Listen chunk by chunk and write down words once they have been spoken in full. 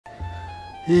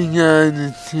He got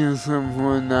to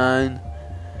 2749,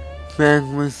 back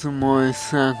with some more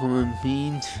Sakura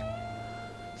Beach.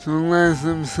 So last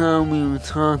episode we were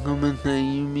talking with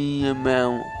Ayumi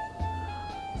about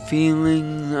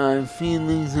our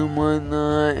feelings and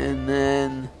whatnot, and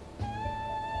then,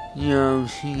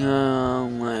 she got all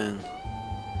like,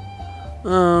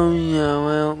 oh, I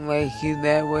don't like you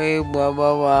that way, blah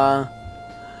blah blah.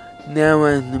 Now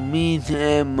at the beach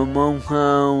at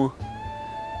Momoko,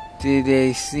 did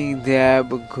they see that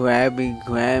grabby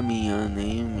on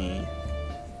Amy?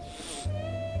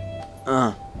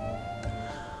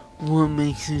 What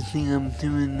makes you think I'm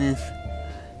doing this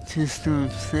just to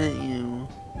upset you?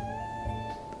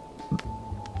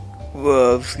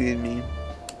 Well, excuse me.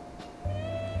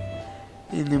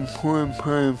 An important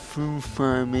part of fruit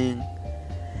farming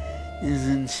is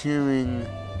ensuring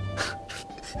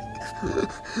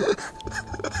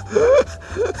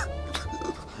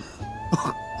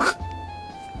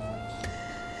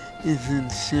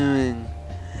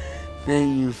that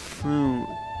your fruit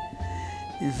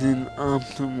is in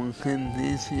optimal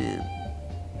condition.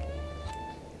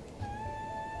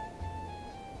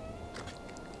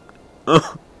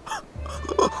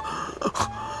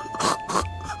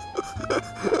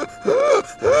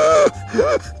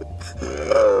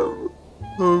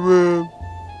 Oh man.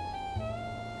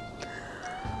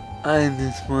 I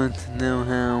just want to know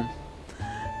how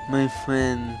my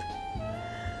friend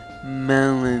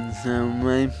melons are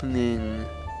ripening.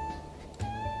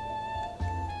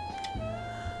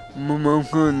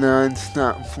 Momoko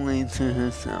non-stop flew to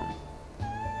herself.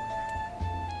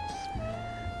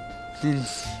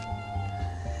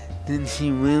 Did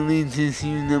she really just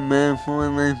use a metaphor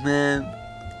like that?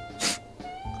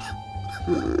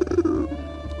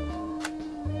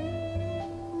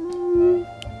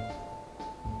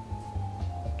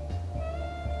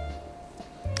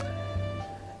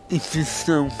 If you're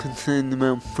so concerned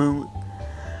about fruit,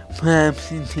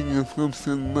 perhaps you take a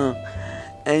closer look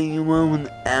at your own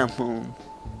apple.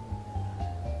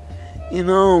 In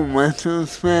all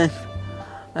retrospect,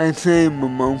 I'd say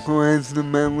Momoko has the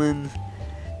melons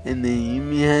and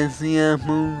Ayumi has the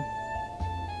apple.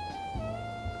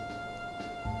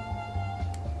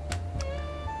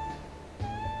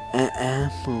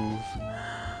 Apples?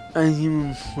 Are you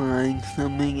implying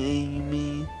something,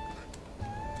 Ayumi?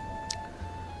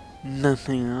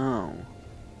 Nothing at all.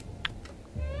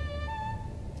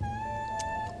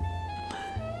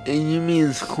 Ayumi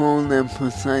is cold and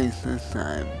precise this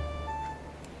time.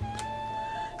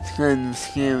 It's kind of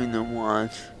scary to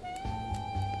watch.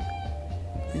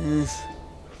 It is.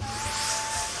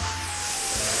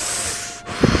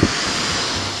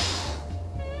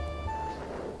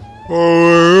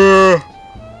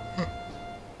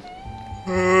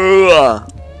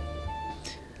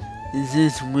 Is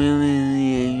this really the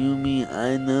Ayumi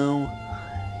I know?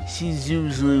 She's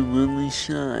usually really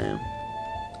shy.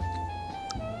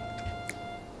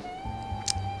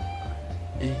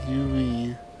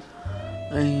 Ayumi,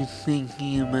 are you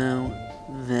thinking about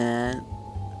that?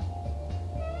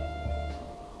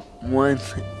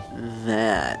 What's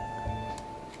that?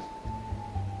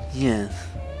 Yes.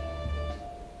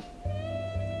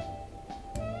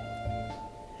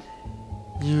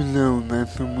 You know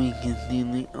that the week is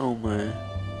nearly over.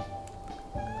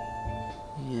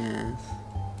 Yes.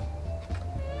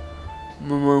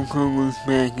 Momoko looks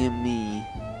back at me.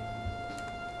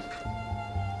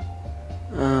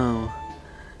 Oh,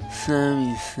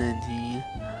 sorry, Seiji.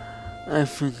 I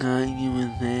forgot you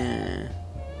were there.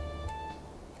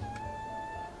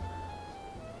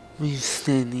 Were you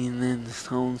standing there this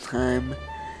whole time,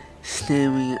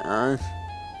 staring at us?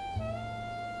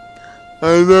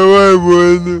 I know I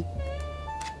would.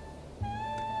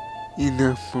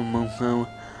 Enough, Momoko.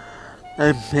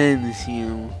 I banish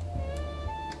you.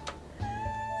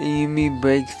 Ayumi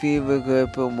breaks fever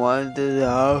grip and wanders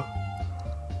off.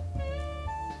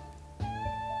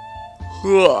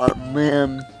 Oh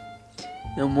man.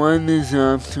 And wanders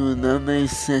off to another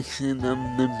section of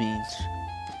the beach.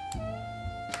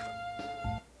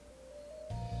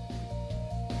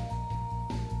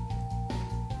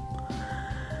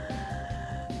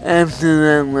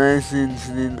 After that last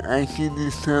incident, I could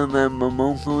just tell that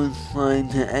Momoko was trying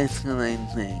to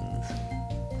escalate things.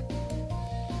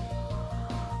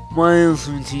 Why else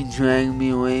would she drag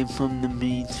me away from the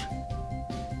beach?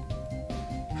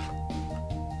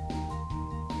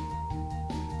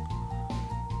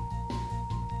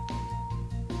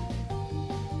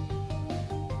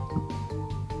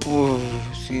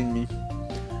 Excuse me.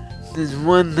 There's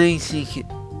one thing she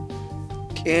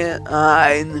can't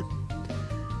hide.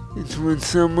 It's when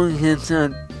someone gets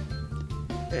on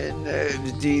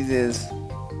and Jesus.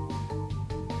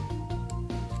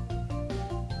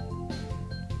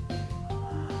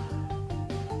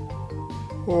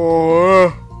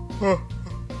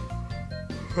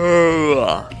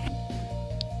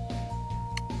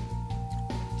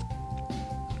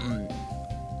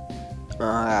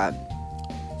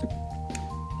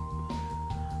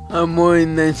 I'm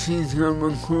worried that she's gonna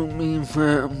recruit me for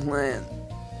her plan.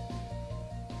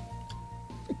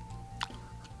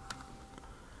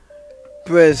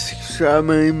 Brisk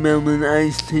strawberry melon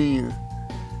iced tea.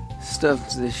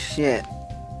 Stuff's the shit.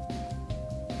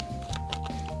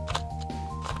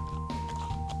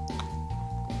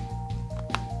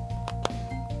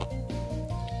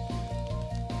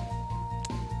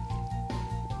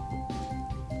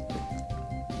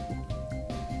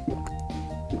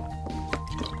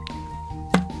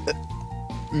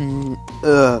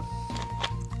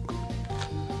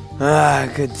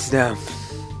 Good stuff.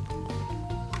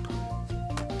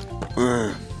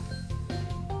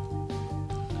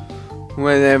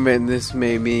 Whatever this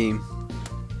may be.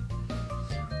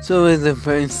 So is the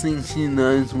first thing she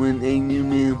does when aiming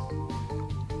me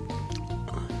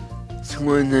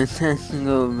towards a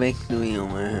technical victory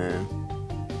over her.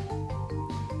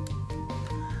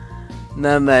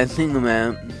 Now that I think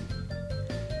about it,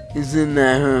 isn't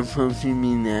that her approaching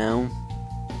me now?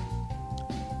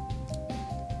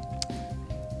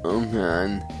 Oh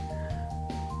god.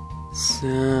 So,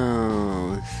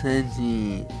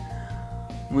 Senji,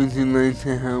 would you like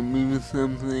to help me with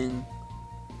something?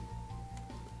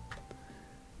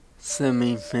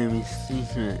 Something very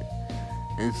secret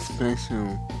and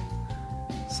special.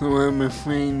 So I'm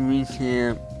afraid we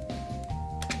can't.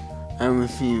 I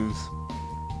refuse.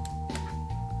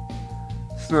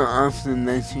 It's not often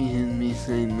that she hears me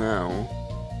say no.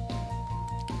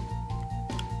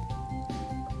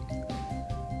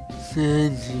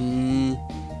 Sanji,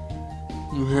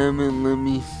 you haven't let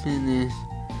me finish.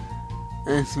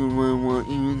 That's what I want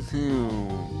you to do.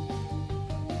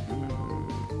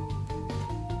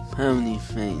 Pouty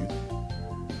face.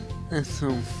 That's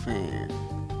so fair.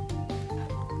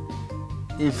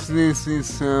 If this is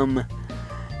some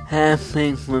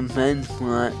half-baked revenge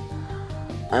plot,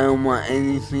 I don't want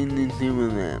anything to do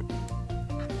with it.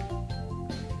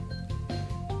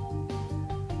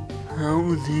 How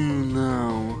do you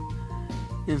know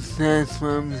if that's what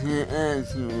I'm gonna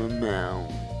ask you about?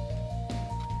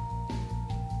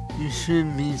 You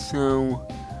shouldn't be so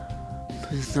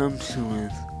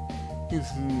presumptuous.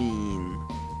 It's mean.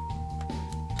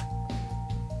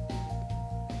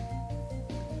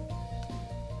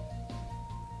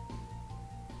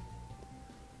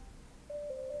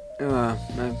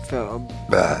 I felt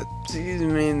bad. Excuse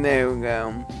me, there we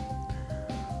go.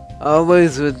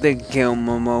 Always with the kill,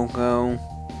 Momoko.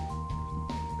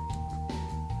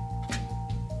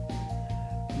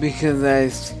 Because I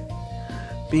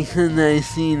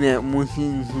see that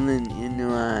looking glint in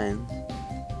your eyes.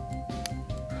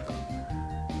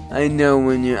 I know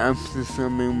when you're up to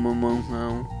something,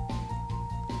 Momoko.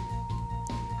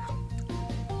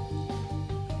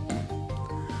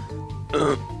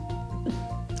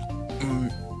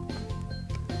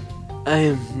 I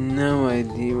have no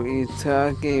idea what you're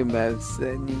talking about,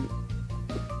 Sunny.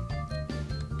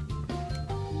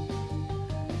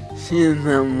 She has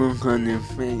that look on her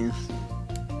face.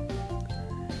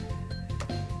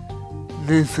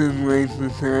 This is like the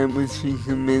time when she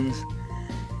convinced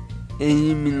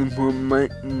Amy to put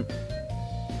mud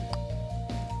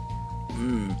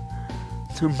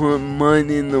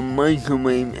in the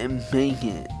microwave and bake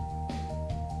it.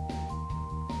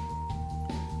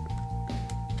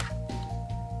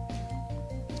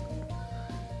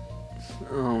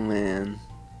 Oh man.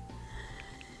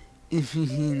 If you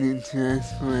heat it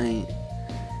just right,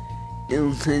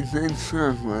 it'll taste like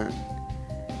chocolate.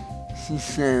 She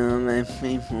said on my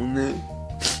faithful neck.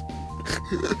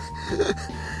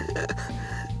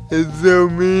 It's so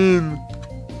mean.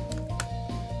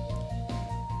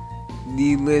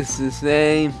 Needless to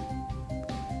say,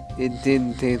 it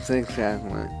didn't taste like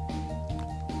chocolate.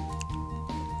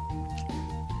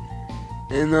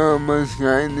 And I almost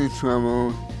got into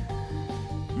trouble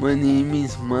when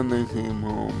Amy's mother came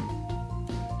home.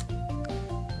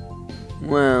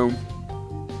 Well,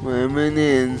 whatever it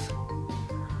is,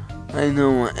 I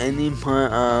don't want any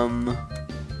part of.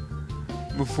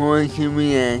 Before I can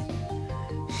react,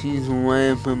 she's right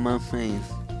up in my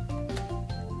face.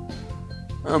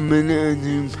 A minute or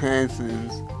two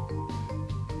passes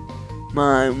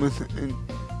by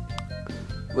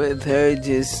with her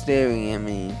just staring at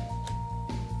me.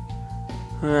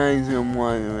 Her eyes are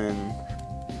watering.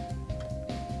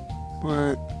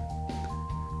 But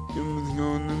it was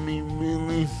going to be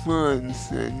really fun,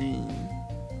 Sunny.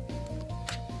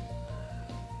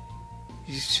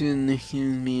 You shouldn't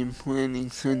accuse me of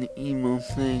planning such evil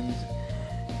things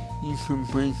You can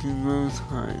break a girl's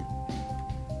heart.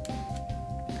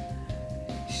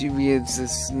 She begins to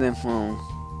sniffle.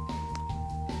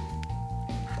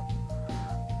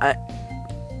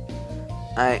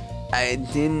 I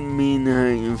didn't mean to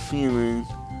hurt your feelings.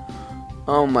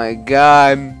 Oh my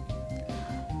god.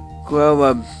 Grow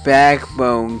a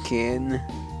backbone, kid.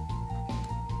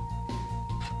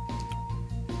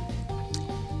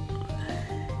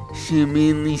 She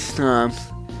immediately stops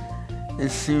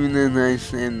as soon as I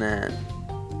said that.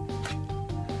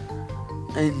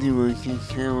 I knew I could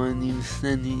count on you,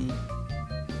 Sunny.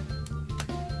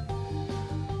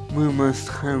 We must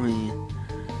hurry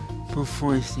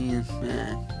before she gets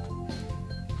back.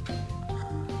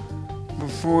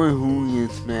 Before who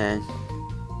gets back?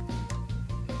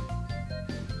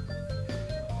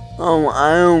 Oh,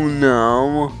 I don't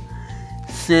know.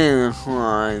 Santa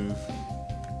Claus.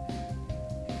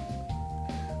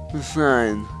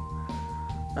 Besides,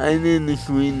 I didn't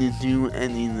agree to do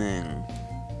anything.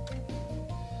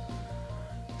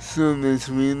 So this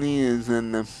really is a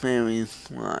nefarious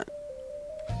plot.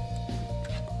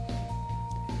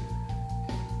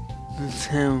 The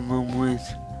terrible witch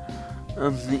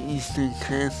of the Eastern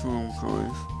Castle, of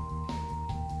course.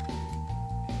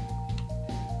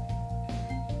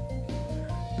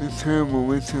 The terrible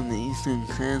witch of the Eastern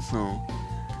Castle.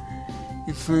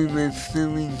 It's like that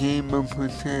silly game of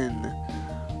pretend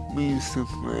we used to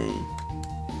play.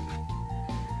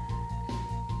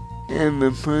 And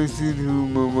the person who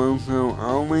Momoko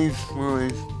always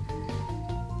forced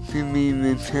to be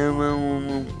the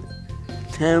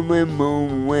terrible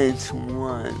witch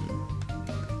won.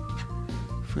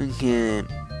 Forget it.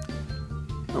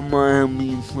 I'm gonna help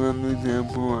you from the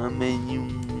temple. I made you.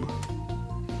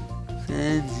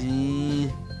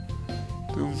 Sanji.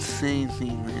 Don't say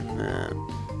anything like that.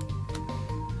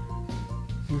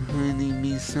 You're hurting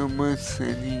me so much,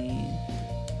 Sanji.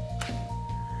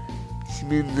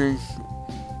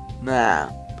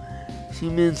 She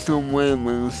meant some way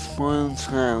like a spoiled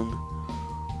child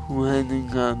who hadn't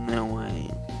gotten their way.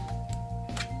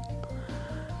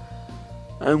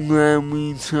 I'm glad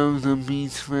we chose a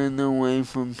beach further away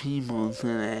from people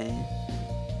today.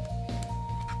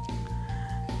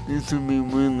 This would be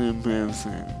really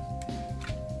embarrassing.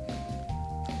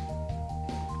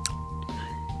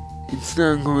 It's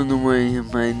not going away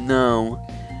if I know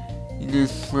you're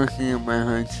just plucking at my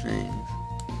heartstrings.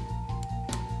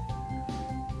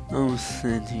 Oh,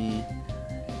 Sanji,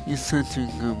 you're such a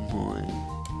good boy.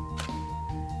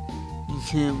 You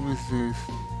can't resist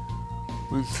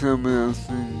when someone else is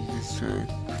in distress.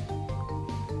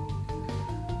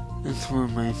 That's one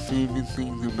of my favorite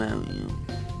things about you.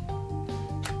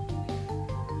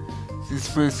 It's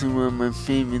especially one of my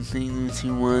favorite things that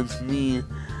she wants me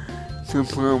to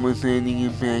promise her to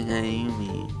get back at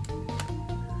Yumi.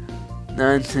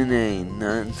 Not today,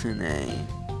 not today.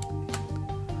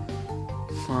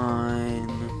 Fine.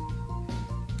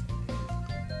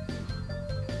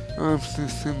 I'll have to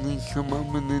simply come up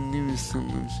with a new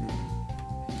solution.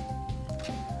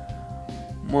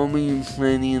 What were you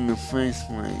planning in the first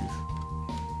place?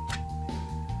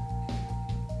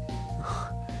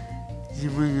 You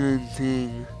were gonna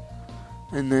take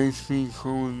a nice big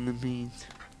hole in the beach.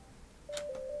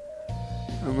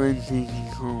 I like taking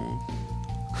holes.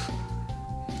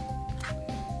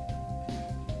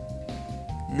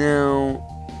 Now,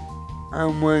 I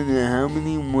wonder how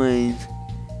many ways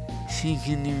she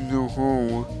can use a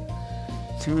hole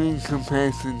to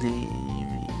incapacitate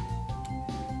Amy.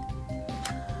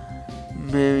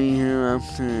 Bury her up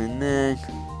to her neck,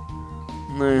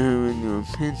 lure her into a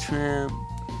pit trap.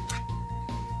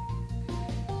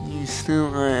 You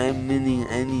still aren't admitting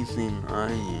anything, are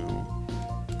you?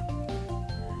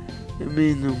 I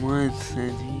mean, the word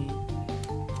said he.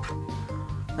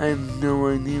 I have no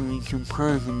idea what you can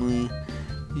possibly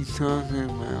be talking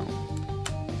about.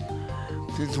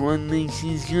 There's one thing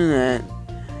she's good at,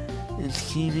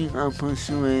 it's keeping up her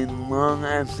charade long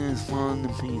after it's fallen to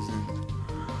pieces.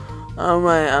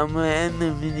 Alright, I'm gonna end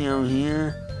the video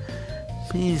here.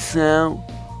 Peace out.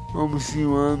 Hope to see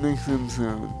you all next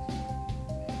episode.